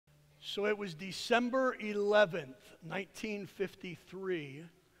So it was December 11th, 1953,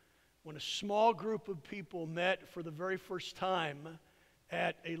 when a small group of people met for the very first time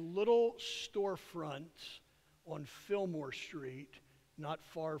at a little storefront on Fillmore Street, not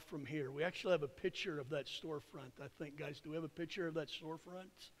far from here. We actually have a picture of that storefront, I think, guys. Do we have a picture of that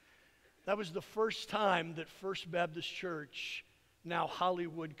storefront? That was the first time that First Baptist Church, now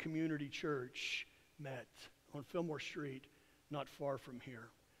Hollywood Community Church, met on Fillmore Street, not far from here.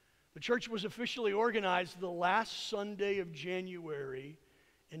 The church was officially organized the last Sunday of January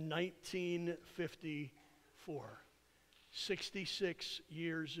in 1954, 66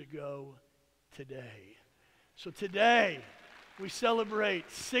 years ago today. So today, we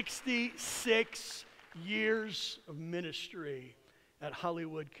celebrate 66 years of ministry at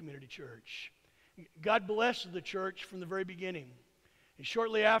Hollywood Community Church. God blessed the church from the very beginning. And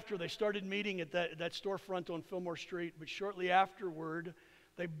shortly after, they started meeting at that storefront on Fillmore Street, but shortly afterward,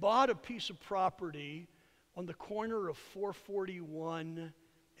 they bought a piece of property on the corner of 441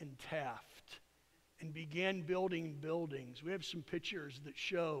 and Taft and began building buildings. We have some pictures that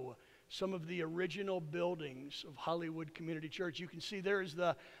show some of the original buildings of Hollywood Community Church. You can see there is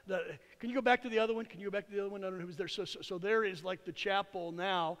can you go back to the other one? Can you go back to the other one? I don't know who's there. So there is like the chapel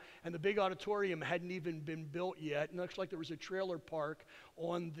now, and the big auditorium hadn't even been built yet. And it looks like there was a trailer park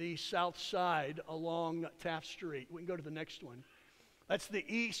on the south side along Taft Street. We can go to the next one. That's the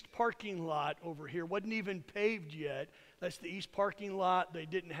east parking lot over here. Wasn't even paved yet. That's the east parking lot. They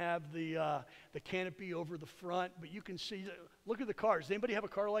didn't have the canopy over the front, but you can see. Look at the cars. Does anybody have a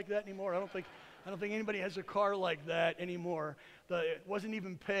car like that anymore? I don't think anybody has a car like that anymore. It wasn't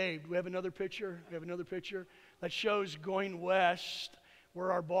even paved. We have another picture. That shows going west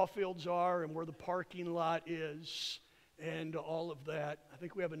where our ball fields are and where the parking lot is and all of that. I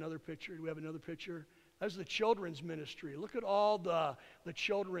think we have another picture. Do we have another picture? That's the children's ministry. Look at all the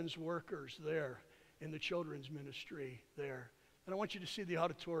children's workers there in the children's ministry there. And I want you to see the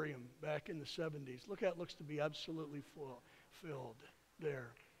auditorium back in the 70s. Look how it looks to be absolutely filled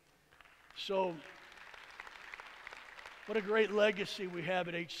there. So, what a great legacy we have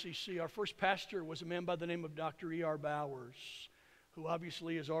at HCC. Our first pastor was a man by the name of Dr. E.R. Bowers, who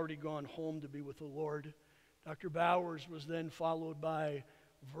obviously has already gone home to be with the Lord. Dr. Bowers was then followed by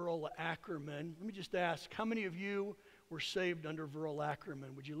Verl Ackerman. Let me just ask, how many of you were saved under Verl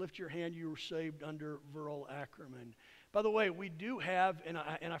Ackerman? Would you lift your hand? You were saved under Verl Ackerman. By the way, we do have, and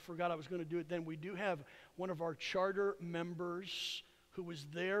I forgot I was going to do it then, we do have one of our charter members who was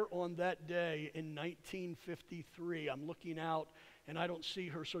there on that day in 1953. I'm looking out and I don't see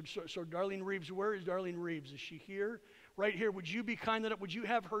her. So Darlene Reeves, where is Darlene Reeves? Is she here? Right here. Would you be kind enough? Would you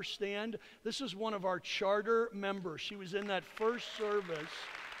have her stand? This is one of our charter members. She was in that first service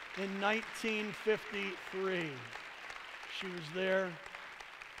in 1953. She was there.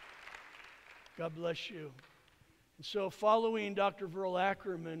 God bless you. And so following Dr. Verl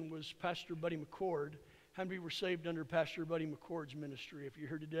Ackerman was Pastor Buddy McCord. How many were saved under Pastor Buddy McCord's ministry? If you're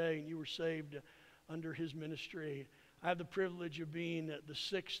here today and you were saved under his ministry, I have the privilege of being the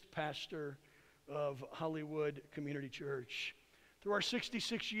sixth pastor of Hollywood Community Church. Through our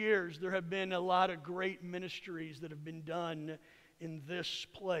 66 years, there have been a lot of great ministries that have been done in this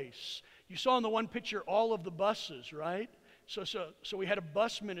place. You saw in the one picture all of the buses, right? So we had a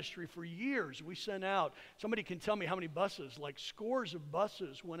bus ministry for years. We sent out, somebody can tell me how many buses, like scores of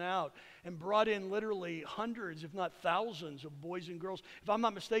buses went out and brought in literally hundreds, if not thousands of boys and girls. If I'm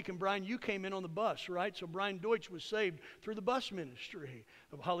not mistaken, Brian, you came in on the bus, right? So Brian Deutsch was saved through the bus ministry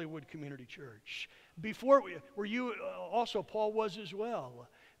of Hollywood Community Church. Before, were you also, Paul was as well.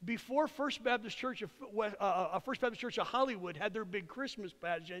 Before First Baptist Church of Hollywood had their big Christmas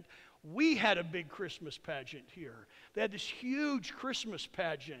pageant, we had a big Christmas pageant here. They had this huge Christmas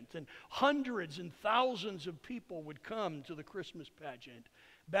pageant, and hundreds and thousands of people would come to the Christmas pageant.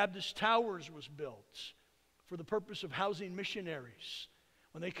 Baptist Towers was built for the purpose of housing missionaries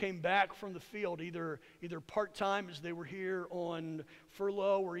when they came back from the field, either part-time as they were here on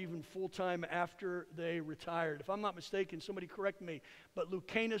furlough or even full-time after they retired. If I'm not mistaken, somebody correct me, but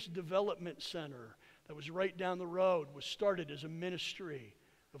Lucanus Development Center that was right down the road was started as a ministry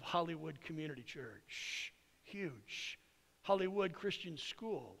of Hollywood Community Church. Huge. Hollywood Christian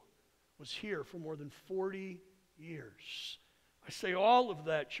School was here for more than 40 years. I say all of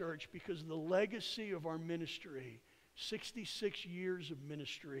that, church, because the legacy of our ministry, 66 years of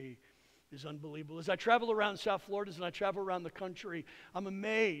ministry, is unbelievable. As I travel around South Florida, and I travel around the country, I'm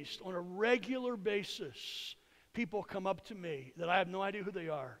amazed on a regular basis. People come up to me that I have no idea who they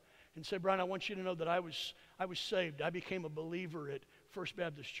are and say, Brian, I want you to know that I was saved. I became a believer at First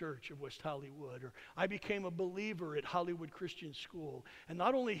Baptist Church of West Hollywood, or I became a believer at Hollywood Christian School. And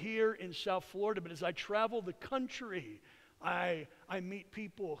not only here in South Florida, but as I travel the country, I meet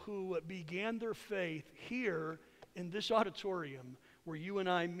people who began their faith here in this auditorium where you and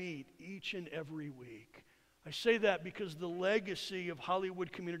I meet each and every week. I say that because the legacy of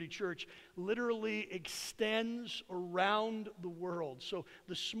Hollywood Community Church literally extends around the world. So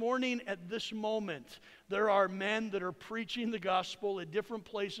this morning, at this moment, there are men that are preaching the gospel at different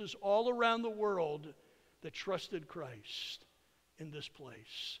places all around the world that trusted Christ in this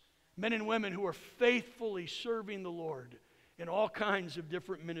place. Men and women who are faithfully serving the Lord in all kinds of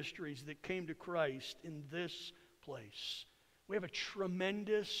different ministries that came to Christ in this place. We have a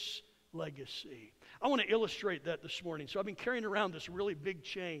tremendous legacy. I want to illustrate that this morning. So I've been carrying around this really big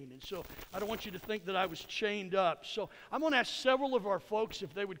chain, and so I don't want you to think that I was chained up. So I'm going to ask several of our folks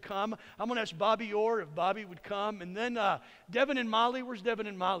if they would come. I'm going to ask Bobby Orr if Bobby would come, and then Devin and Molly. Where's Devin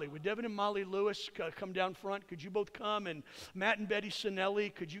and Molly? Would Devin and Molly Lewis come down front? Could you both come? And Matt and Betty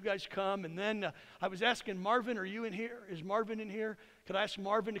Sinelli, could you guys come? And then I was asking Marvin, are you in here? Is Marvin in here? Could I ask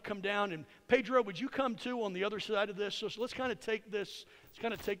Marvin to come down? And Pedro, would you come too on the other side of this? So let's kind of take this. Let's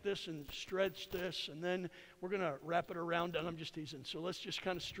kind of take this and stretch this, and then we're going to wrap it around. And I'm just teasing. So let's just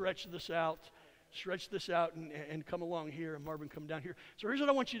kind of stretch this out, and come along here. And Marvin, come down here. So here's what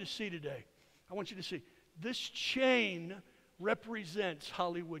I want you to see today. I want you to see this chain represents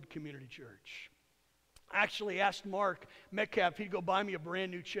Hollywood Community Church. I actually asked Mark Metcalf if he'd go buy me a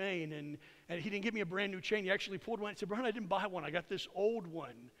brand new chain, and he didn't give me a brand new chain. He actually pulled one and said, Brian, I didn't buy one. I got this old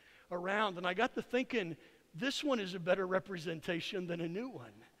one around. And I got to thinking, this one is a better representation than a new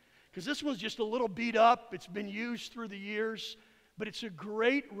one. Because this one's just a little beat up. It's been used through the years. But it's a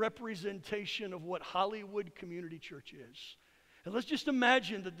great representation of what Hollywood Community Church is. And let's just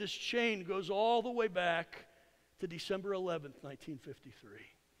imagine that this chain goes all the way back to December 11th, 1953.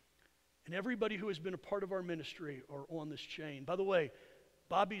 And everybody who has been a part of our ministry are on this chain. By the way,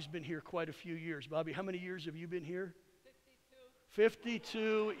 Bobby's been here quite a few years. Bobby, how many years have you been here?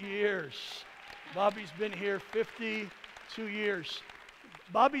 52 years. Bobby's been here 52 years.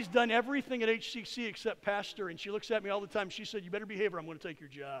 Bobby's done everything at HCC except pastor, and she looks at me all the time. She said, you better behave or I'm going to take your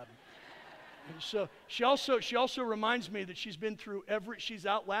job. And so she also reminds me that she's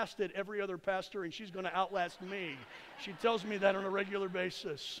outlasted every other pastor, and she's going to outlast me. She tells me that on a regular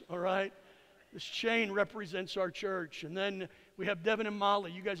basis, all right? This chain represents our church. And then we have Devin and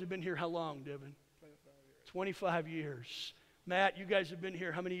Molly. You guys have been here how long, Devin? 25 years. Matt, you guys have been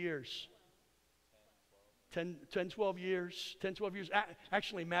here how many years? 10, 12 years. 10, 12 years.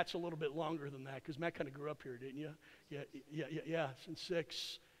 Actually, Matt's a little bit longer than that because Matt kind of grew up here, didn't you? Yeah, since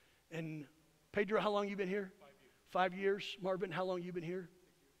 6. And Pedro, how long you been here? 5 years. Marvin, how long you been here?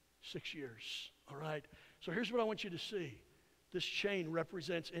 6 years. All right. So here's what I want you to see. This chain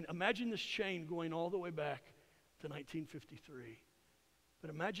represents, and imagine this chain going all the way back to 1953. But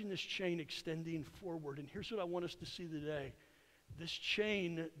imagine this chain extending forward. And here's what I want us to see today. This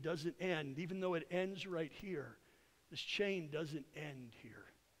chain doesn't end. Even though it ends right here, this chain doesn't end here.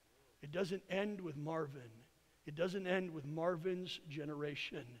 It doesn't end with Marvin. It doesn't end with Marvin's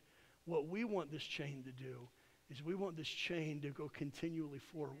generation. What we want this chain to do is we want this chain to go continually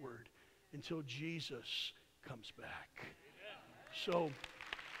forward until Jesus comes back. So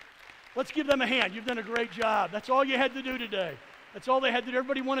let's give them a hand. You've done a great job. That's all you had to do today. That's all they had to do.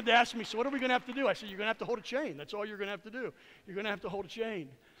 Everybody wanted to ask me, so what are we going to have to do? I said, you're going to have to hold a chain. That's all you're going to have to do. You're going to have to hold a chain.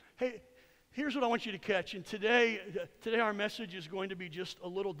 Hey, here's what I want you to catch. And today our message is going to be just a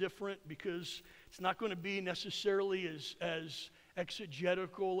little different because it's not going to be necessarily as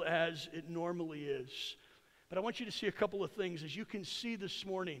exegetical as it normally is. But I want you to see a couple of things. As you can see this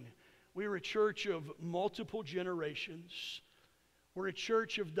morning, we are a church of multiple generations. We're a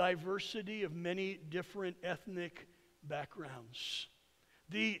church of diversity of many different ethnic backgrounds.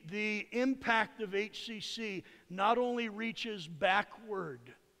 The impact of HCC not only reaches backward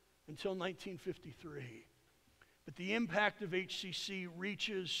until 1953, but the impact of HCC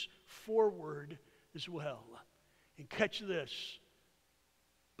reaches forward as well. And catch this,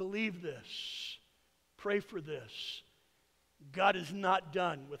 believe this, pray for this. God is not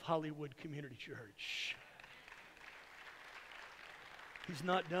done with Hollywood Community Church. He's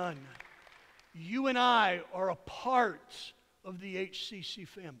not done. You and I are a part of the HCC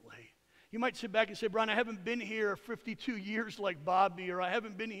family. You might sit back and say, Brian, I haven't been here 52 years like Bobby, or I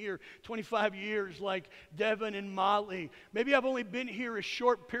haven't been here 25 years like Devin and Molly. Maybe I've only been here a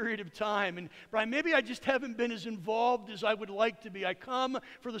short period of time. And Brian, maybe I just haven't been as involved as I would like to be. I come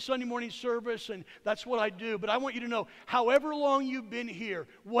for the Sunday morning service, and that's what I do. But I want you to know, however long you've been here,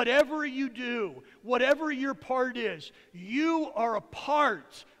 whatever you do, whatever your part is, you are a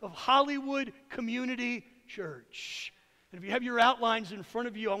part of Hollywood Community Church. And if you have your outlines in front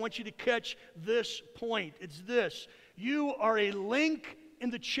of you, I want you to catch this point. It's this: you are a link in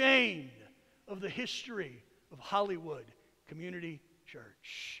the chain of the history of Hollywood Community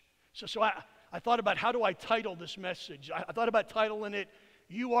Church. So I thought about, how do I title this message? I thought about titling it,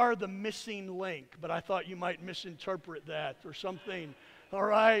 "You Are the Missing Link," but I thought you might misinterpret that or something. All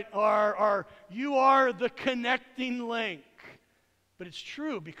right? Or "You Are the Connecting Link." But it's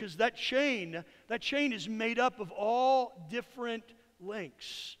true, because that chain is made up of all different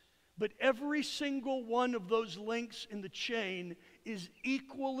links. But every single one of those links in the chain is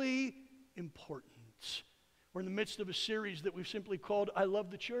equally important. We're in the midst of a series that we've simply called "I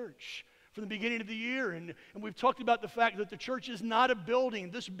Love the Church" from the beginning of the year. And we've talked about the fact that the church is not a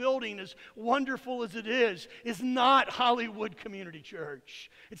building. This building, as wonderful as it is not Hollywood Community Church.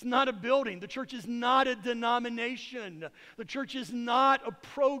 It's not a building. The church is not a denomination. The church is not a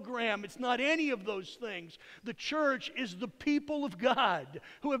program. It's not any of those things. The church is the people of God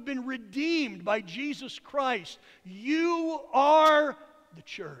who have been redeemed by Jesus Christ. You are the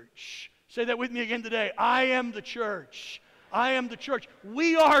church. Say that with me again today. I am the church. I am the church.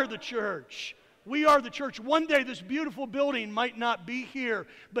 We are the church. We are the church. One day this beautiful building might not be here,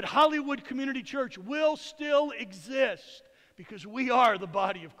 but Hollywood Community Church will still exist because we are the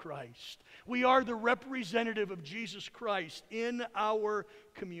body of Christ. We are the representative of Jesus Christ in our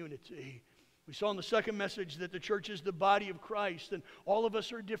community. We saw in the second message that the church is the body of Christ, and all of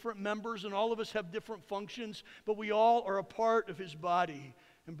us are different members, and all of us have different functions, but we all are a part of His body.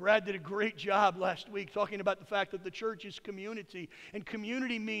 And Brad did a great job last week talking about the fact that the church is community. And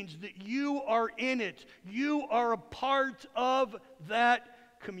community means that you are in it. You are a part of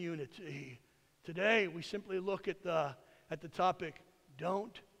that community. Today, we simply look at the topic,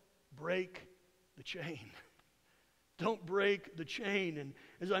 don't break the chain. Don't break the chain. And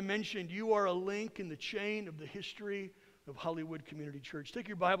as I mentioned, you are a link in the chain of the history of Hollywood Community Church. Take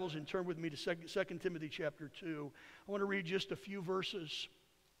your Bibles and turn with me to 2 Timothy chapter 2. I want to read just a few verses.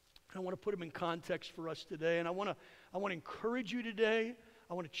 I want to put them in context for us today, and I want to encourage you today.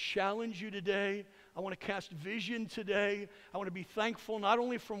 I want to challenge you today. I want to cast vision today. I want to be thankful not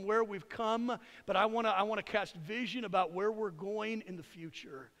only from where we've come, but I want to cast vision about where we're going in the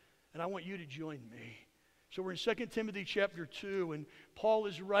future. And I want you to join me. So we're in 2 Timothy chapter 2, and Paul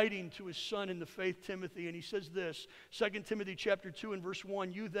is writing to his son in the faith, Timothy, and he says this, 2 Timothy chapter 2 and verse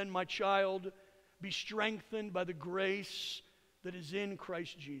 1, "You then, my child, be strengthened by the grace that is in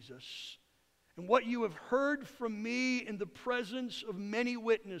Christ Jesus. And what you have heard from me in the presence of many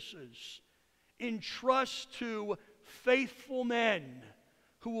witnesses, entrust to faithful men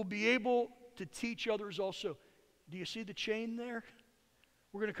who will be able to teach others also." Do you see the chain there?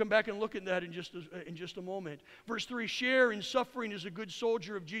 We're going to come back and look at that in just a moment. Verse 3, "Share in suffering as a good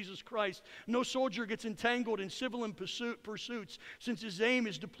soldier of Jesus Christ. No soldier gets entangled in civil pursuits, since his aim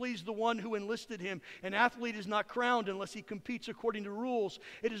is to please the one who enlisted him. An athlete is not crowned unless he competes according to rules.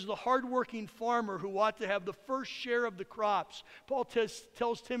 It is the hardworking farmer who ought to have the first share of the crops." Paul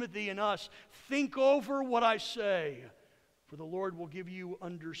tells Timothy and us, think over what I say, for the Lord will give you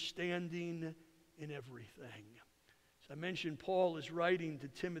understanding in everything. I mentioned Paul is writing to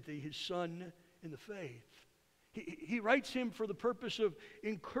Timothy, his son in the faith. He writes him for the purpose of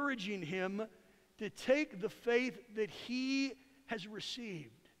encouraging him to take the faith that he has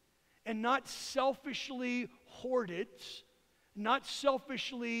received and not selfishly hoard it, not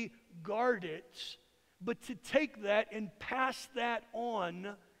selfishly guard it, but to take that and pass that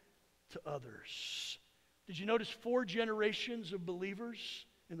on to others. Did you notice 4 generations of believers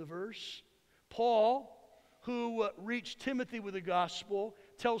in the verse? Paul, who reached Timothy with the gospel,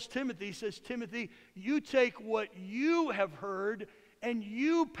 tells Timothy, he says, "Timothy, you take what you have heard and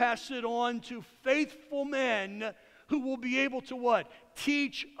you pass it on to faithful men who will be able to what?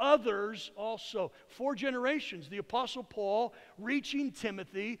 Teach others also." 4 generations. The Apostle Paul reaching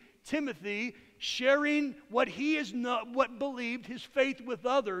Timothy, Timothy sharing what he is what believed, his faith with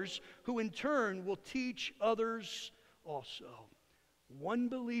others, who in turn will teach others also. One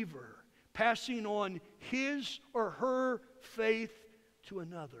believer passing on his or her faith to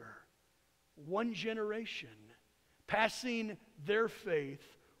another. One generation passing their faith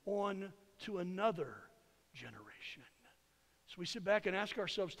on to another generation. So we sit back and ask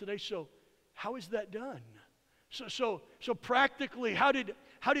ourselves today, so how is that done? So practically, how did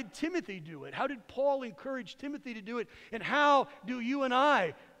Timothy do it? How did Paul encourage Timothy to do it? And how do you and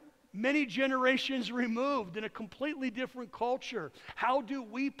I, many generations removed in a completely different culture, how do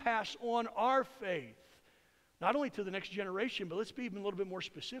we pass on our faith? Not only to the next generation, but let's be even a little bit more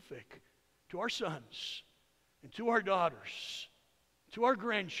specific, to our sons and to our daughters, to our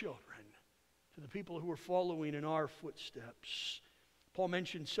grandchildren, to the people who are following in our footsteps. Paul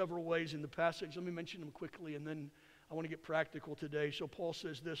mentioned several ways in the passage. Let me mention them quickly, and then I want to get practical today. So Paul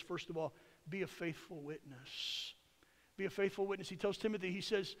says this, first of all, be a faithful witness. Be a faithful witness. He tells Timothy, he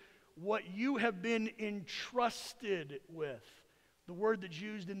says, what you have been entrusted with. The word that's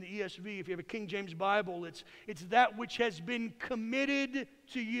used in the ESV, if you have a King James Bible, it's that which has been committed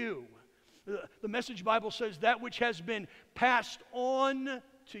to you. The Message Bible says that which has been passed on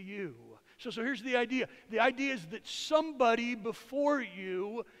to you. So here's the idea. The idea is that somebody before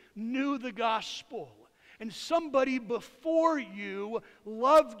you knew the gospel. And somebody before you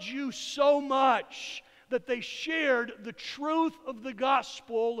loved you so much that they shared the truth of the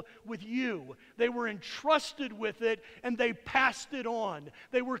gospel with you. They were entrusted with it and they passed it on.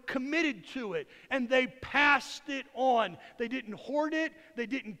 They were committed to it and they passed it on. They didn't hoard it. They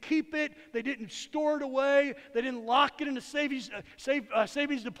didn't keep it. They didn't store it away. They didn't lock it in a savings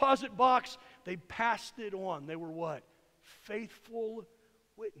deposit box. They passed it on. They were what? Faithful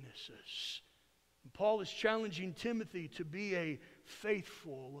witnesses. And Paul is challenging Timothy to be a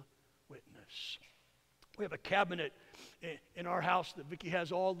faithful witness. We have a cabinet in our house that Vicki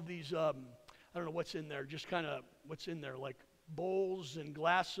has all of these, I don't know what's in there, just kind of what's in there, like bowls and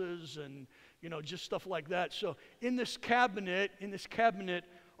glasses and, just stuff like that. So in this cabinet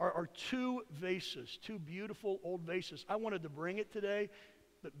are two vases, two beautiful old vases. I wanted to bring it today,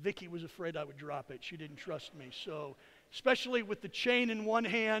 but Vicki was afraid I would drop it. She didn't trust me. So especially with the chain in one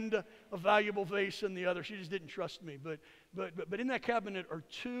hand, a valuable vase in the other, she just didn't trust me. But in that cabinet are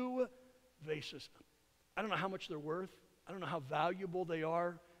two vases. I don't know how much they're worth. I don't know how valuable they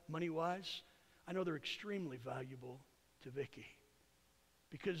are money-wise. I know they're extremely valuable to Vicki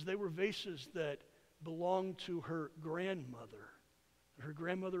because they were vases that belonged to her grandmother. Her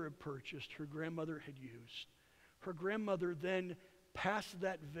grandmother had purchased, her grandmother had used. Her grandmother then passed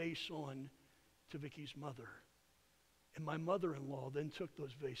that vase on to Vicki's mother. And my mother-in-law then took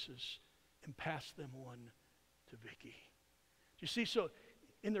those vases and passed them on to Vicki. You see, so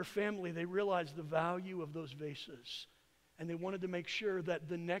in their family, they realized the value of those vases. And they wanted to make sure that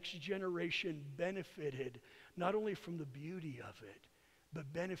the next generation benefited not only from the beauty of it,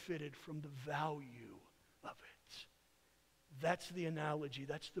 but benefited from the value of it. That's the analogy,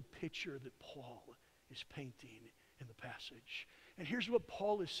 that's the picture that Paul is painting in the passage. And here's what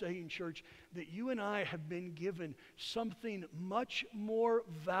Paul is saying, church, that you and I have been given something much more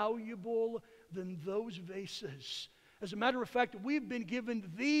valuable than those vases. As a matter of fact, we've been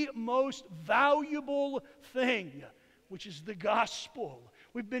given the most valuable thing, which is the gospel.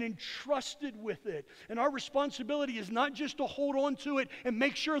 We've been entrusted with it. And our responsibility is not just to hold on to it and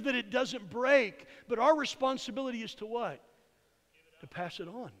make sure that it doesn't break, but our responsibility is to what? To pass it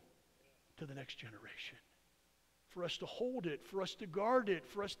on to the next generation. For us to hold it, for us to guard it,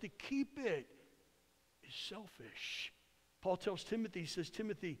 for us to keep it is selfish. Paul tells Timothy, he says,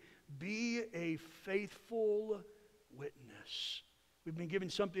 Timothy, be a faithful witness. We've been given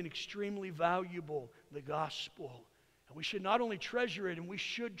something extremely valuable, the gospel. And we should not only treasure it, and we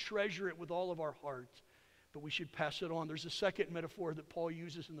should treasure it with all of our heart, but we should pass it on. There's a second metaphor that Paul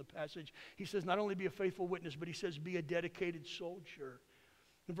uses in the passage. He says not only be a faithful witness, but he says be a dedicated soldier.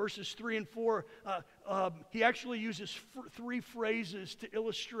 In verses 3 and 4, he actually uses three phrases to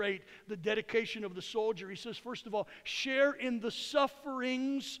illustrate the dedication of the soldier. He says, first of all, share in the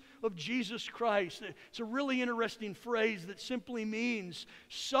sufferings of Jesus Christ. It's a really interesting phrase that simply means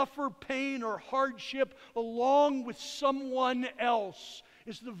suffer pain or hardship along with someone else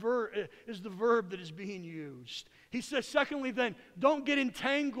is the verb that is being used. He says, secondly then, don't get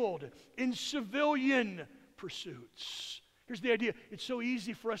entangled in civilian pursuits. Here's the idea. It's so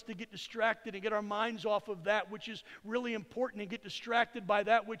easy for us to get distracted and get our minds off of that which is really important and get distracted by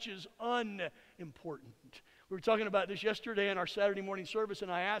that which is unimportant. We were talking about this yesterday in our Saturday morning service,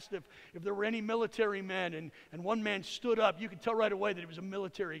 and I asked if there were any military men, and one man stood up. You could tell right away that he was a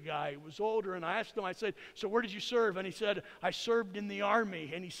military guy. He was older, and I asked him, I said, so where did you serve? And he said, I served in the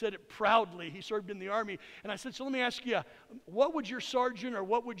Army, and he said it proudly. He served in the Army. And I said, so let me ask you, what would your sergeant or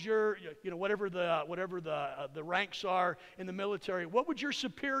what would your, whatever the ranks are in the military, what would your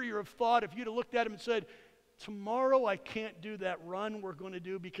superior have thought if you'd have looked at him and said, tomorrow I can't do that run we're going to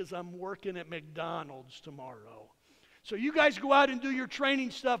do because I'm working at McDonald's tomorrow. So you guys go out and do your training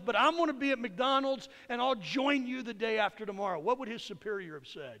stuff, but I'm going to be at McDonald's and I'll join you the day after tomorrow. What would his superior have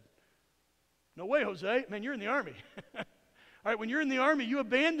said? No way, Jose. Man, you're in the Army. All right, when you're in the Army, you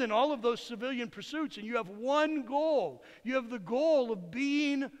abandon all of those civilian pursuits and you have one goal. You have the goal of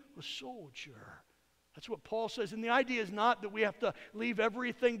being a soldier. That's what Paul says. And the idea is not that we have to leave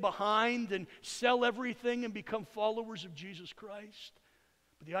everything behind and sell everything and become followers of Jesus Christ.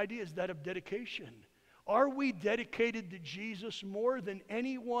 But the idea is that of dedication. Are we dedicated to Jesus more than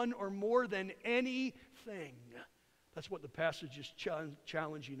anyone or more than anything? That's what the passage is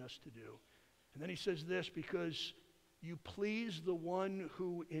challenging us to do. And then he says this, because you please the one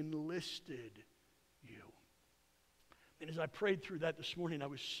who enlisted you. And as I prayed through that this morning, I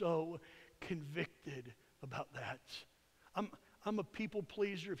was so convicted about that. I'm a people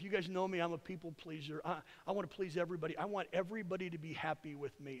pleaser. If you guys know me, I'm a people pleaser. I want to please everybody. I want everybody to be happy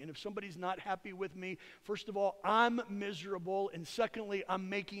with me. And if somebody's not happy with me, first of all, I'm miserable. And secondly, I'm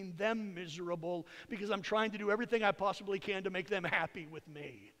making them miserable because I'm trying to do everything I possibly can to make them happy with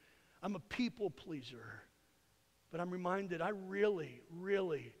me. I'm a people pleaser. But I'm reminded I really,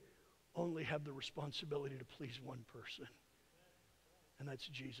 really only have the responsibility to please one person. And that's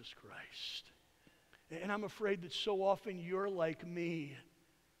Jesus Christ. And I'm afraid that so often you're like me.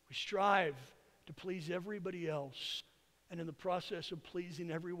 We strive to please everybody else. And in the process of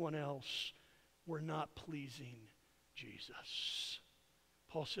pleasing everyone else, we're not pleasing Jesus.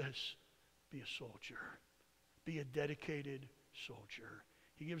 Paul says, be a soldier. Be a dedicated soldier.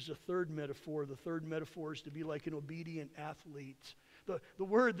 He gives a third metaphor. The third metaphor is to be like an obedient athlete. The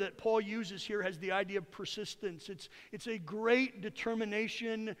word that Paul uses here has the idea of persistence. It's a great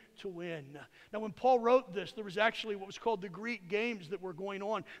determination to win. Now, when Paul wrote this, there was actually what was called the Greek Games that were going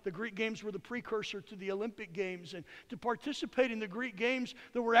on. The Greek Games were the precursor to the Olympic Games. And to participate in the Greek Games,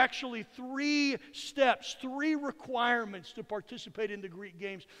 there were actually 3 steps, 3 requirements to participate in the Greek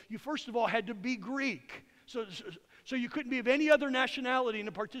Games. You first of all had to be Greek. So you couldn't be of any other nationality and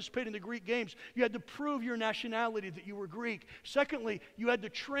to participate in the Greek Games. You had to prove your nationality, that you were Greek. Secondly, you had to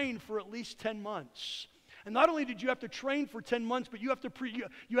train for at least 10 months. And not only did you have to train for 10 months, but you had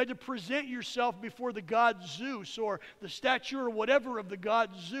to present yourself before the god Zeus or the statue or whatever of the god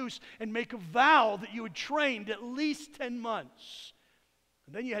Zeus and make a vow that you had trained at least 10 months.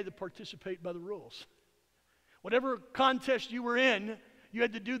 And then you had to participate by the rules. Whatever contest you were in, you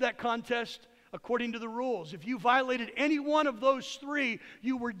had to do that contest according to the rules. If you violated any one of those 3,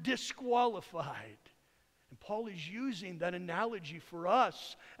 you were disqualified. And Paul is using that analogy for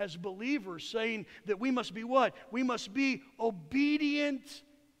us as believers, saying that we must be what? We must be obedient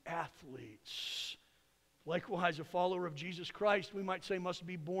athletes. Likewise, a follower of Jesus Christ, we might say, must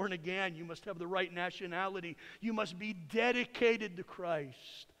be born again. You must have the right nationality. You must be dedicated to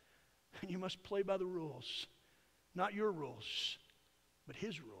Christ. And you must play by the rules. Not your rules, but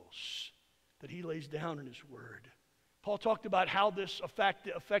His rules that He lays down in His Word. Paul talked about how this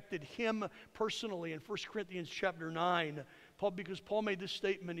affected him personally in 1 Corinthians chapter 9. Because Paul made this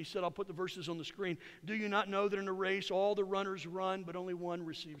statement, he said, I'll put the verses on the screen. Do you not know that in a race all the runners run, but only one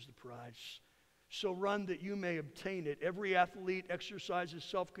receives the prize? So run that you may obtain it. Every athlete exercises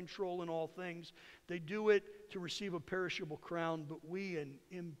self-control in all things. They do it to receive a perishable crown, but we an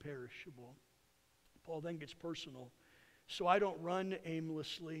imperishable. Paul then gets personal. So I don't run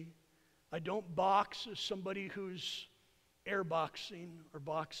aimlessly. I don't box as somebody who's airboxing or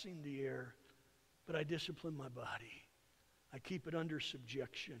boxing the air, but I discipline my body. I keep it under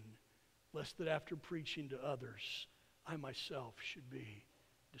subjection, lest that after preaching to others, I myself should be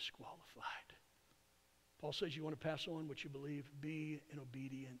disqualified. Paul says you want to pass on what you believe, be an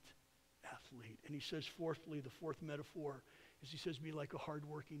obedient athlete. And he says fourthly, the fourth metaphor is he says be like a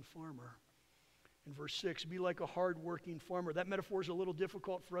hardworking farmer. In verse 6, be like a hard-working farmer. That metaphor is a little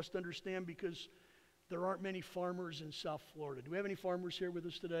difficult for us to understand because there aren't many farmers in South Florida. Do we have any farmers here with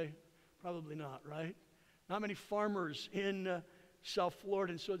us today? Probably not, right? Not many farmers in South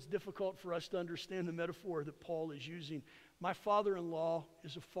Florida, and so it's difficult for us to understand the metaphor that Paul is using. My father-in-law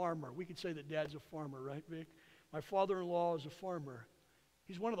is a farmer. We could say that Dad's a farmer, right, Vic? My father-in-law is a farmer.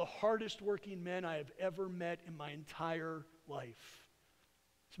 He's one of the hardest-working men I have ever met in my entire life.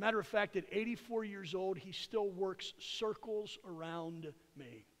 As a matter of fact, at 84 years old, he still works circles around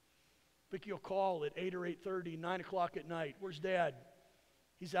me. Vicky will call at 8 or 8:30, 9 o'clock at night. Where's Dad?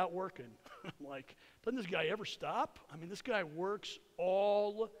 He's out working. I'm like, doesn't this guy ever stop? I mean, this guy works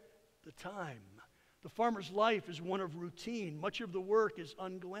all the time. The farmer's life is one of routine. Much of the work is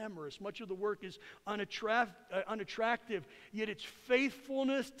unglamorous. Much of the work is unattractive. Yet it's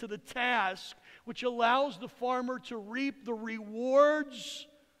faithfulness to the task which allows the farmer to reap the rewards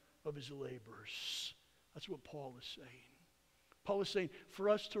of his labors. That's what Paul is saying. Paul is saying, for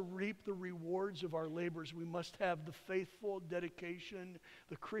us to reap the rewards of our labors, we must have the faithful dedication,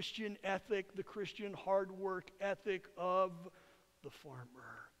 the Christian ethic, the Christian hard work ethic of the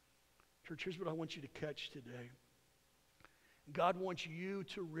farmer. Church, here's what I want you to catch today. God wants you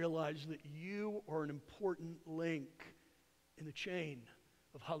to realize that you are an important link in the chain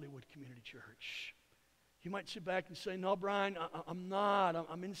of Hollywood Community Church. You might sit back and say, no, Brian, I'm not.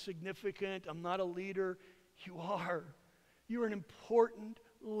 I'm insignificant. I'm not a leader. You are. You're an important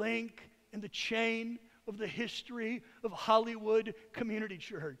link in the chain of the history of Hollywood Community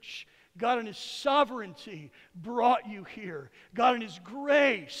Church. God in His sovereignty brought you here. God in His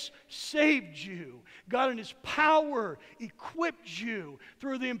grace saved you. God in His power equipped you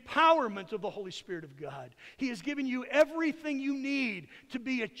through the empowerment of the Holy Spirit of God. He has given you everything you need to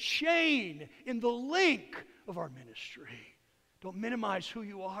be a chain in the link of our ministry. Don't minimize who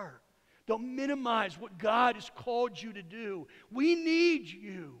you are. Don't minimize what God has called you to do. We need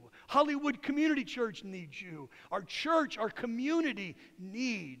you. Hollywood Community Church needs you. Our church, our community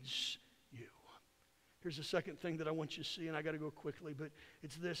needs you. Here's the second thing that I want you to see, and I got to go quickly, but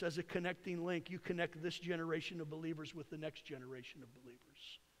it's this. As a connecting link, you connect this generation of believers with the next generation of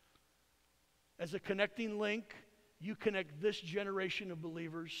believers. As a connecting link, you connect this generation of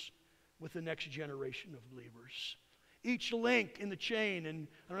believers with the next generation of believers. Each link in the chain, and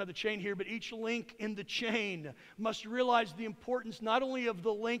I don't have the chain here, but each link in the chain must realize the importance not only of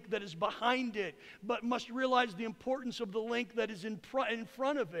the link that is behind it, but must realize the importance of the link that is in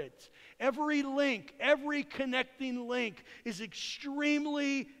front of it. Every link, every connecting link is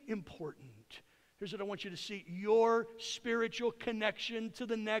extremely important. Here's what I want you to see. Your spiritual connection to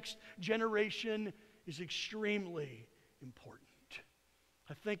the next generation is extremely important.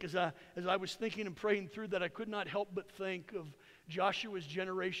 I think as I was thinking and praying through that, I could not help but think of Joshua's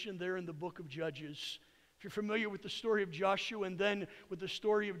generation there in the book of Judges. If you're familiar with the story of Joshua and then with the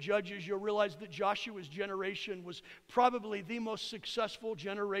story of Judges, you'll realize that Joshua's generation was probably the most successful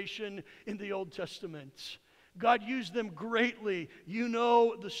generation in the Old Testament. God used them greatly. You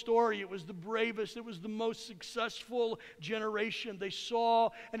know the story. It was the bravest. It was the most successful generation. They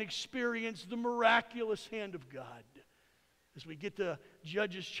saw and experienced the miraculous hand of God. As we get to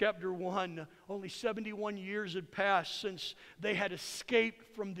Judges chapter 1, only 71 years had passed since they had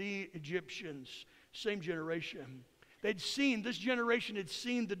escaped from the Egyptians. Same generation. This generation had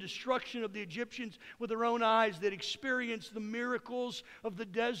seen the destruction of the Egyptians with their own eyes. They'd experienced the miracles of the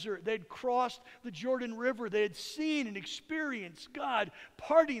desert. They'd crossed the Jordan River. They had seen and experienced God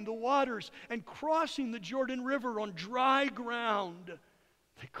parting the waters and crossing the Jordan River on dry ground.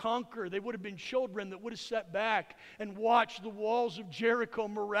 They conquered. They would have been children that would have sat back and watched the walls of Jericho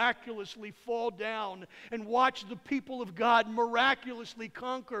miraculously fall down and watched the people of God miraculously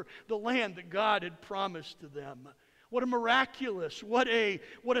conquer the land that God had promised to them. What a miraculous, what a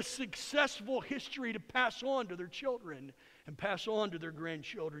successful history to pass on to their children and pass on to their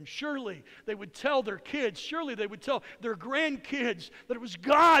grandchildren. Surely they would tell their kids, surely they would tell their grandkids that it was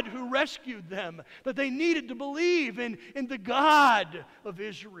God who rescued them, that they needed to believe in the God of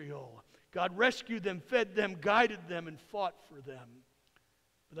Israel. God rescued them, fed them, guided them, and fought for them.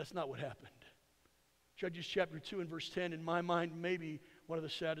 But that's not what happened. Judges chapter 2 and verse 10, in my mind, maybe one of the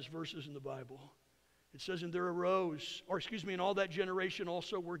saddest verses in the Bible. It says, and all that generation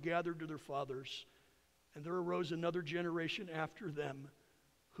also were gathered to their fathers. And there arose another generation after them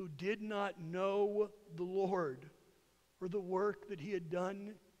who did not know the Lord or the work that He had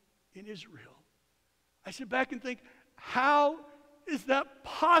done in Israel. I sit back and think, how is that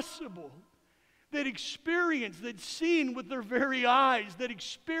possible? They'd experienced, they'd seen with their very eyes, they'd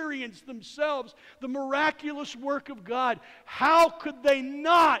experienced themselves the miraculous work of God. How could they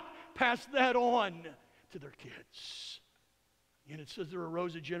not pass that on to their kids? And it says there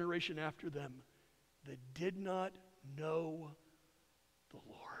arose a generation after them that did not know the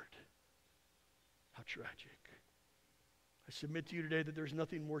Lord. How tragic. I submit to you today that there's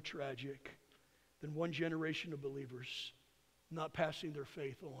nothing more tragic than one generation of believers not passing their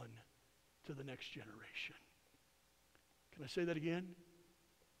faith on to the next generation. Can I say that again?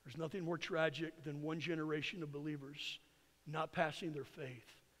 There's nothing more tragic than one generation of believers not passing their faith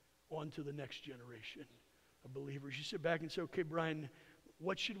on to the next generation of believers. You sit back and say, okay, Brian,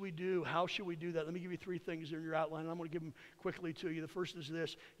 what should we do? How should we do that? Let me give you three things in your outline, and I'm going to give them quickly to you. The first is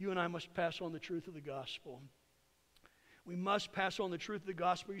this. You and I must pass on the truth of the gospel. We must pass on the truth of the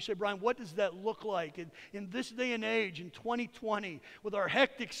gospel. You say, Brian, what does that look like in this day and age, in 2020, with our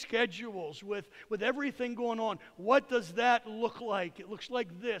hectic schedules, with everything going on? What does that look like? It looks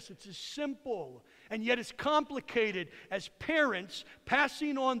like this. It's as simple and yet as complicated as parents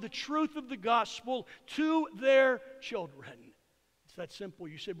passing on the truth of the gospel to their children. It's that simple.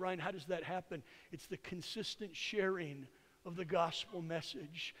 You say, Brian, how does that happen? It's the consistent sharing of the gospel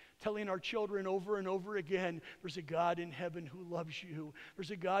message, telling our children over and over again, there's a God in heaven who loves you.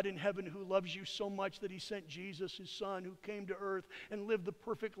 There's a God in heaven who loves you so much that he sent Jesus, his son, who came to earth and lived the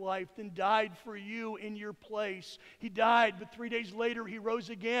perfect life, then died for you in your place. He died, but 3 days later he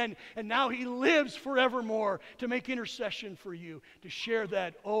rose again, and now he lives forevermore to make intercession for you, to share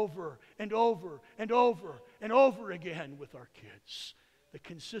that over and over and over and over again with our kids. The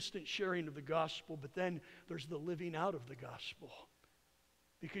consistent sharing of the gospel, but then there's the living out of the gospel.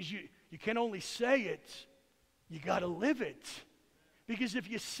 Because you can't only say it, you got to live it. Because if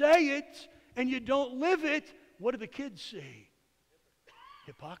you say it and you don't live it, what do the kids see?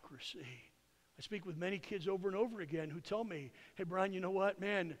 Hypocrisy. I speak with many kids over and over again who tell me, hey, Brian, you know what?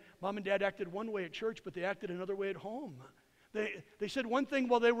 Man, mom and dad acted one way at church, but they acted another way at home. They said one thing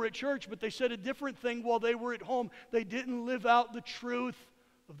while they were at church, but they said a different thing while they were at home. They didn't live out the truth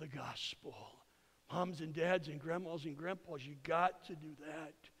of the gospel. Moms and dads and grandmas and grandpas, you got to do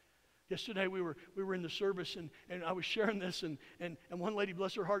that. Yesterday we were in the service and I was sharing this and one lady,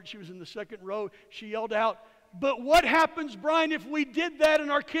 bless her heart, she was in the second row. She yelled out, but what happens, Brian, if we did that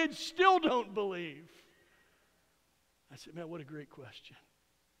and our kids still don't believe? I said, man, what a great question.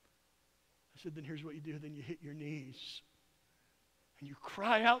 I said, then here's what you do. Then you hit your knees. And you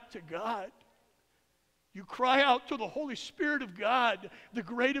cry out to God. You cry out to the Holy Spirit of God, the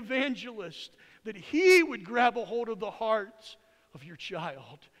great evangelist, that he would grab a hold of the heart of your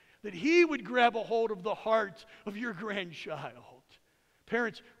child, that he would grab a hold of the heart of your grandchild.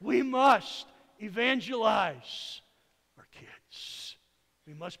 Parents, we must evangelize our kids.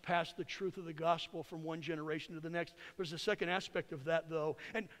 We must pass the truth of the gospel from one generation to the next. There's a second aspect of that, though.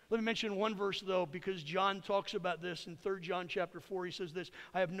 And let me mention one verse, though, because John talks about this in 3 John chapter 4. He says this,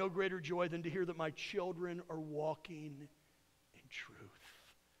 I have no greater joy than to hear that my children are walking in truth.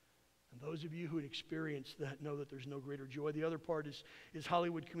 And those of you who experienced that know that there's no greater joy. The other part is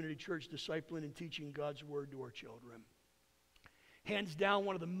Hollywood Community Church discipling and teaching God's word to our children. Hands down,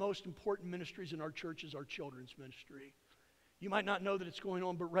 one of the most important ministries in our church is our children's ministry. You might not know that it's going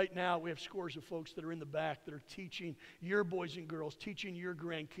on, but right now we have scores of folks that are in the back that are teaching your boys and girls, teaching your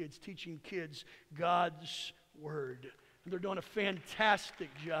grandkids, teaching kids God's word. And they're doing a fantastic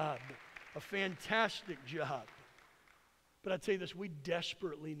job, But I tell you this, we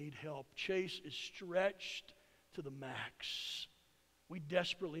desperately need help. Chase is stretched to the max. We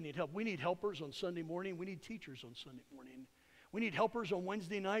desperately need help. We need helpers on Sunday morning. We need teachers on Sunday morning. We need helpers on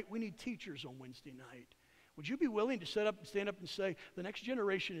Wednesday night. We need teachers on Wednesday night. Would you be willing to stand up and say, the next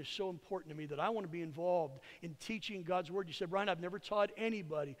generation is so important to me that I want to be involved in teaching God's word? You said, Brian, I've never taught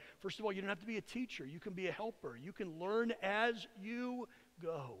anybody. First of all, you don't have to be a teacher. You can be a helper. You can learn as you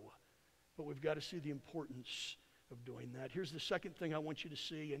go. But we've got to see the importance of doing that. Here's the second thing I want you to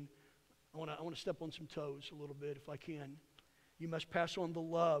see, and I want to step on some toes a little bit if I can. You must pass on the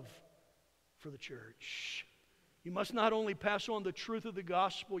love for the church. You must not only pass on the truth of the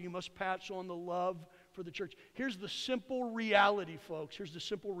gospel, you must pass on the love for the church. Here's the simple reality, folks. Here's the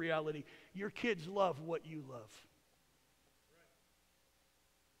simple reality. Your kids love what you love.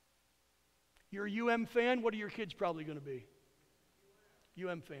 You're a UM fan, what are your kids probably going to be?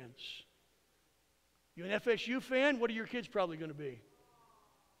 UM fans. You're an FSU fan, what are your kids probably going to be?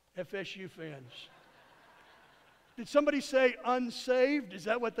 FSU fans. Did somebody say unsaved? Is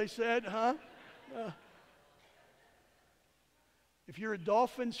that what they said, huh? If you're a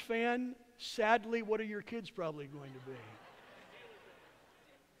Dolphins fan, sadly, what are your kids probably going to be?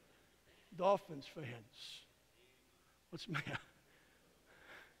 Dolphins fans. What's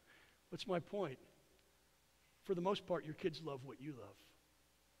my point? For the most part, your kids love what you love.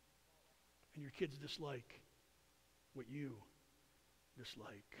 And your kids dislike what you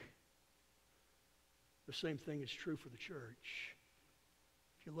dislike. The same thing is true for the church.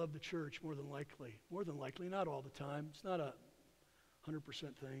 If you love the church, more than likely, not all the time, it's not a 100%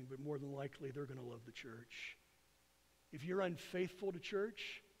 thing, but more than likely they're going to love the church. If you're unfaithful to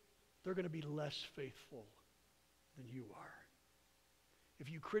church, they're going to be less faithful than you are. If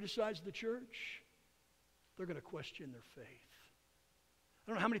you criticize the church, they're going to question their faith.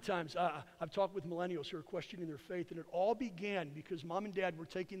 I don't know how many times I've talked with millennials who are questioning their faith, and it all began because mom and dad were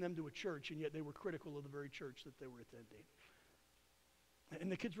taking them to a church, and yet they were critical of the very church that they were attending.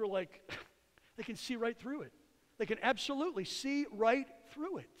 And the kids were like, they can see right through it. They can absolutely see right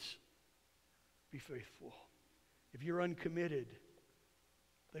through it. Be faithful. If you're uncommitted,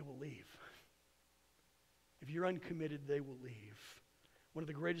 they will leave. If you're uncommitted, they will leave. One of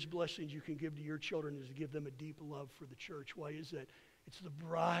the greatest blessings you can give to your children is to give them a deep love for the church. Why is that? It's the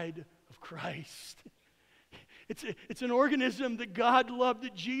bride of Christ. It's an organism that God loved,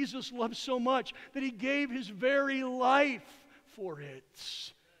 that Jesus loved so much, that he gave his very life for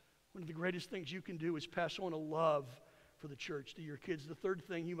it. One of the greatest things you can do is pass on a love for the church to your kids. The third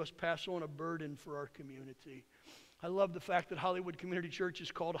thing, you must pass on a burden for our community. I love the fact that Hollywood Community Church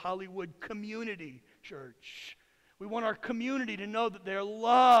is called Hollywood Community Church. We want our community to know that they're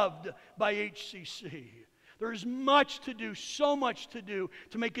loved by HCC. There is much to do, so much to do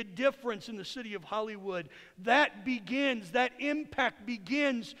to make a difference in the city of Hollywood. That impact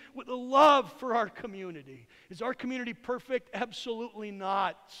begins with the love for our community. Is our community perfect? Absolutely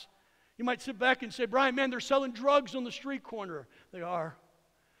not. You might sit back and say, Brian, man, they're selling drugs on the street corner. They are.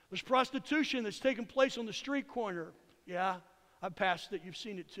 There's prostitution that's taking place on the street corner. Yeah, I've passed it. You've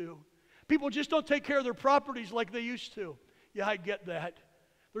seen it too. People just don't take care of their properties like they used to. Yeah, I get that.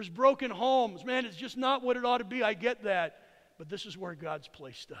 There's broken homes. Man, it's just not what it ought to be. I get that. But this is where God's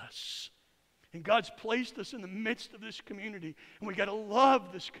placed us. And God's placed us in the midst of this community. And we got to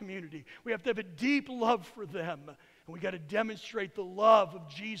love this community. We have to have a deep love for them. And we got to demonstrate the love of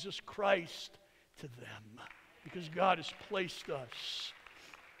Jesus Christ to them. Because God has placed us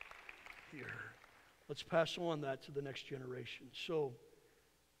here. Let's pass on that to the next generation. So,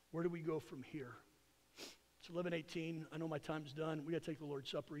 where do we go from here? It's 11:18. I know my time's done. We got to take the Lord's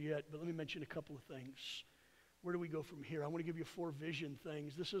Supper yet, but let me mention a couple of things. Where do we go from here? I want to give you 4 vision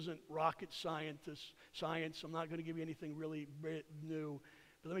things. This isn't rocket science. I'm not going to give you anything really new.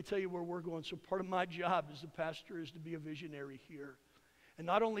 But let me tell you where we're going. So part of my job as the pastor is to be a visionary here. And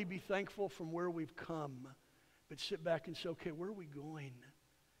not only be thankful from where we've come, but sit back and say, okay, where are we going?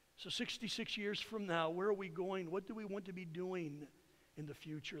 So 66 years from now, where are we going? What do we want to be doing in the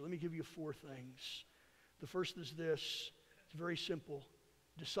future? Let me give you 4 things. The first is this. It's very simple.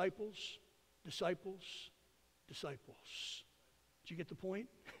 Disciples, disciples, disciples. Did you get the point?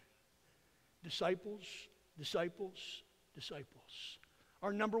 Disciples, disciples, disciples.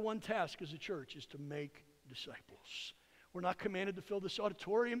 Our number one task as a church is to make disciples. We're not commanded to fill this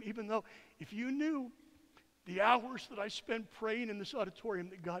auditorium, even though if you knew the hours that I spent praying in this auditorium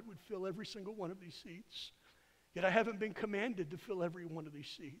that God would fill every single one of these seats. Yet I haven't been commanded to fill every one of these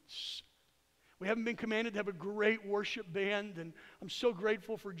seats. We haven't been commanded to have a great worship band, and I'm so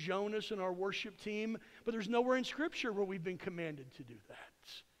grateful for Jonas and our worship team, but there's nowhere in Scripture where we've been commanded to do that.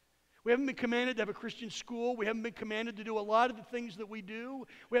 We haven't been commanded to have a Christian school. We haven't been commanded to do a lot of the things that we do.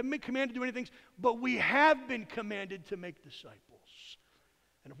 We haven't been commanded to do any things, but we have been commanded to make disciples.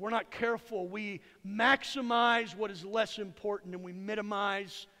 And if we're not careful, we maximize what is less important and we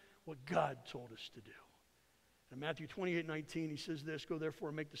minimize what God told us to do. In Matthew 28:19, he says this, go therefore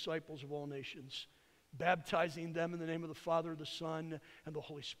and make disciples of all nations, baptizing them in the name of the Father, the Son, and the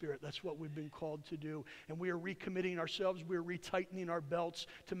Holy Spirit. That's what we've been called to do. And we are recommitting ourselves. We are retightening our belts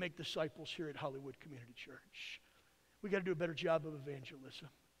to make disciples here at Hollywood Community Church. We got to do a better job of evangelism.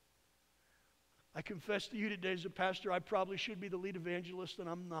 I confess to you today as a pastor, I probably should be the lead evangelist, and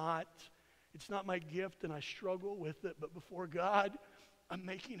I'm not. It's not my gift, and I struggle with it. But before God, I'm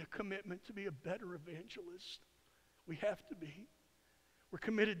making a commitment to be a better evangelist. We have to be. We're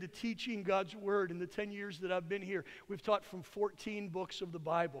committed to teaching God's Word. In the 10 years that I've been here, we've taught from 14 books of the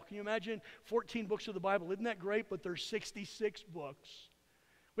Bible. Can you imagine 14 books of the Bible? Isn't that great? But there's 66 books.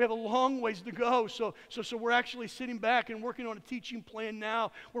 We have a long ways to go. So we're actually sitting back and working on a teaching plan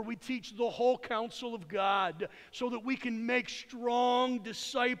now where we teach the whole counsel of God so that we can make strong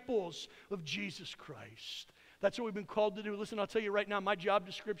disciples of Jesus Christ. That's what we've been called to do. Listen, I'll tell you right now, my job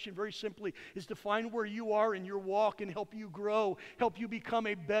description, very simply, is to find where you are in your walk and help you grow, help you become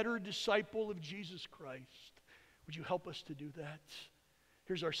a better disciple of Jesus Christ. Would you help us to do that?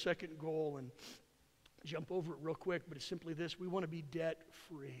 Here's our second goal, and jump over it real quick, but it's simply this. We want to be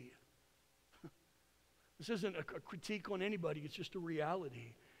debt-free. This isn't a critique on anybody. It's just a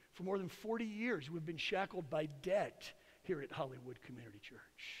reality. For more than 40 years, we've been shackled by debt here at Hollywood Community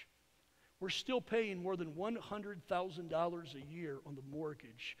Church. We're still paying more than $100,000 a year on the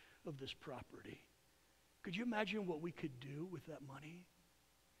mortgage of this property. Could you imagine what we could do with that money?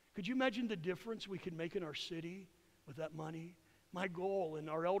 Could you imagine the difference we could make in our city with that money? My goal,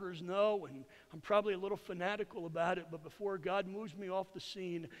 and our elders know, and I'm probably a little fanatical about it, but before God moves me off the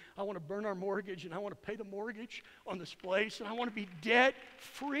scene, I want to burn our mortgage, and I want to pay the mortgage on this place, and I want to be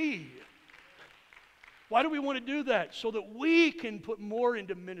debt-free. Why do we want to do that? So that we can put more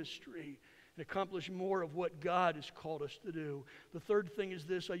into ministry. and accomplish more of what God has called us to do. The third thing is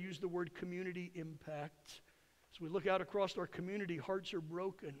this. I use the word community impact. As we look out across our community, hearts are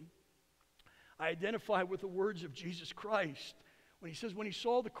broken. I identify with the words of Jesus Christ when he says, when he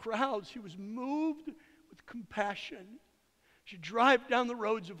saw the crowds, he was moved with compassion. As you drive down the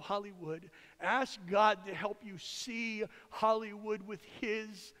roads of Hollywood, ask God to help you see Hollywood with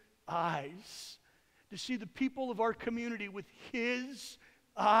his eyes, to see the people of our community with his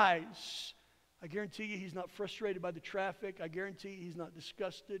eyes. I guarantee you he's not frustrated by the traffic. I guarantee he's not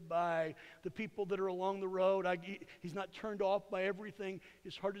disgusted by the people that are along the road. He's not turned off by everything.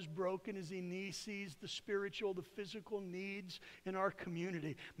 His heart is broken as he sees the spiritual, the physical needs in our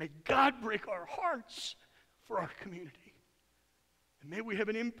community. May God break our hearts for our community. And may we have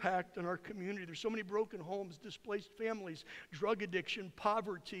an impact on our community. There's so many broken homes, displaced families, drug addiction,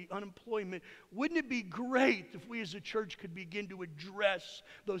 poverty, unemployment. Wouldn't it be great if we as a church could begin to address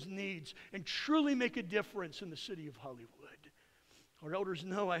those needs and truly make a difference in the city of Hollywood? Our elders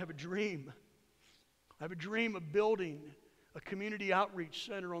know I have a dream. I have a dream of building a community outreach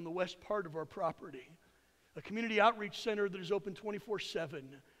center on the west part of our property. A community outreach center that is open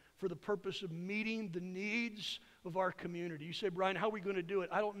 24/7 for the purpose of meeting the needs of our community. You say, Brian, how are we going to do it?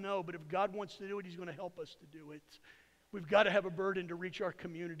 I don't know, but if God wants to do it, he's going to help us to do it. We've got to have a burden to reach our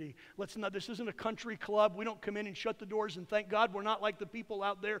community. This isn't a country club. We don't come in and shut the doors and thank God we're not like the people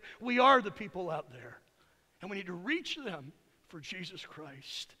out there. We are the people out there. And we need to reach them for Jesus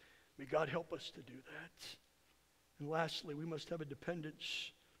Christ. May God help us to do that. And lastly, we must have a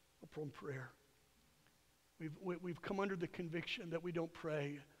dependence upon prayer. We've come under the conviction that we don't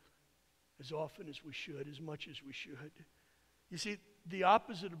pray as often as we should, as much as we should. You see, the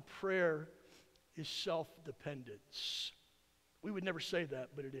opposite of prayer is self-dependence. We would never say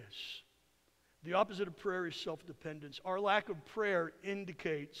that, but it is. The opposite of prayer is self-dependence. Our lack of prayer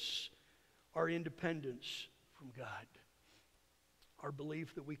indicates our independence from God. Our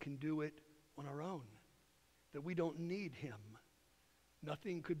belief that we can do it on our own, that we don't need him.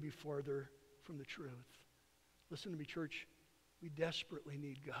 Nothing could be farther from the truth. Listen to me, church. We desperately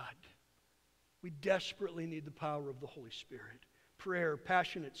need God. We desperately need the power of the Holy Spirit. Prayer,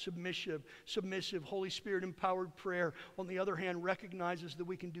 passionate, submissive, Holy Spirit-empowered prayer, on the other hand, recognizes that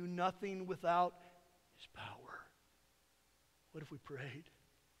we can do nothing without his power. What if we prayed?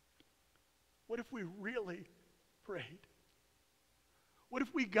 What if we really prayed? What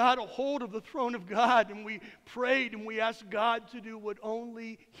if we got a hold of the throne of God and we prayed and we asked God to do what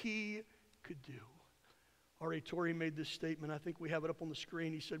only he could do? R.A. Torrey made this statement. I think we have it up on the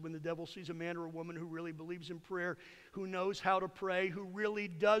screen. He said, when the devil sees a man or a woman who really believes in prayer, who knows how to pray, who really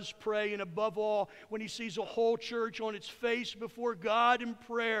does pray, and above all, when he sees a whole church on its face before God in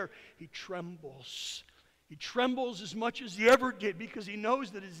prayer, he trembles. He trembles as much as he ever did because he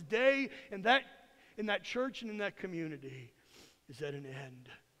knows that his day in that church and in that community is at an end.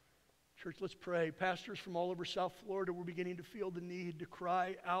 Church, let's pray. Pastors from all over South Florida, we're beginning to feel the need to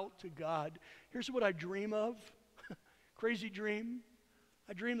cry out to God. Here's what I dream of. Crazy dream.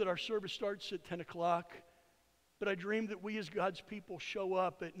 I dream that our service starts at 10 o'clock, but I dream that we as God's people show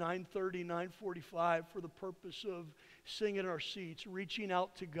up at 9:30, 9:45 for the purpose of singing in our seats, reaching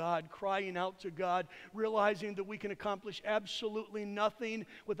out to God, crying out to God, realizing that we can accomplish absolutely nothing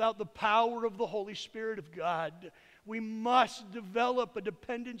without the power of the Holy Spirit of God. We must develop a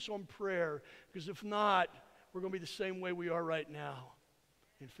dependence on prayer, because if not, we're going to be the same way we are right now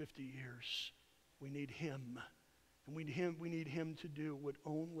in 50 years. We need him. And we need him to do what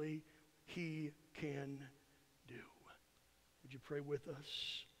only he can do. Would you pray with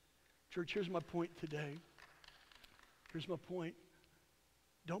us? Church, here's my point today. Here's my point.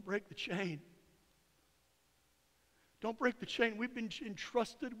 Don't break the chain. Don't break the chain. We've been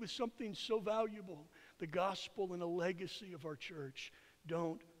entrusted with something so valuable, the gospel and a legacy of our church.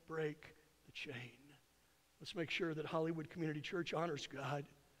 Don't break the chain. Let's make sure that Hollywood Community Church honors God,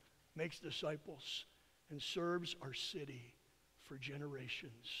 makes disciples, and serves our city for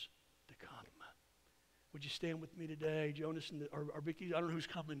generations to come. Would you stand with me today? Jonas and our Vicky, I don't know who's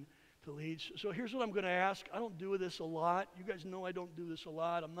coming to lead. So here's what I'm going to ask. I don't do this a lot. You guys know I don't do this a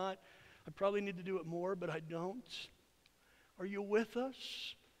lot. I probably need to do it more, but I don't. Are you with us?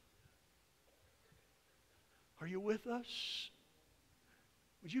 Are you with us?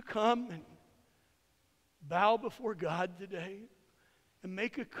 Would you come and bow before God today and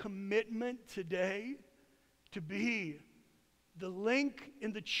make a commitment today to be the link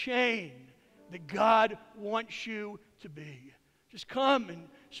in the chain that God wants you to be? Just come and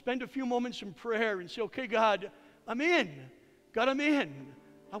spend a few moments in prayer and say, okay, God, I'm in. God, I'm in.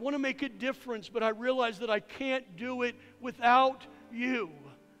 I want to make a difference, but I realize that I can't do it without you.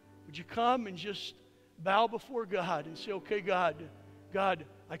 Would you come and just bow before God and say, okay, God,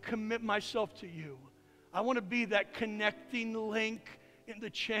 I commit myself to you. I want to be that connecting link in the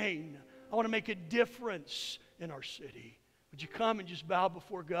chain. I want to make a difference in our city. Would you come and just bow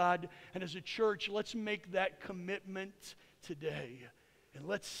before God? And as a church, let's make that commitment today. And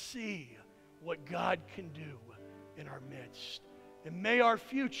let's see what God can do in our midst. And may our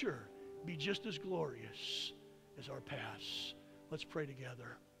future be just as glorious as our past. Let's pray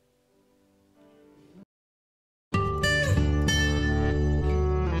together.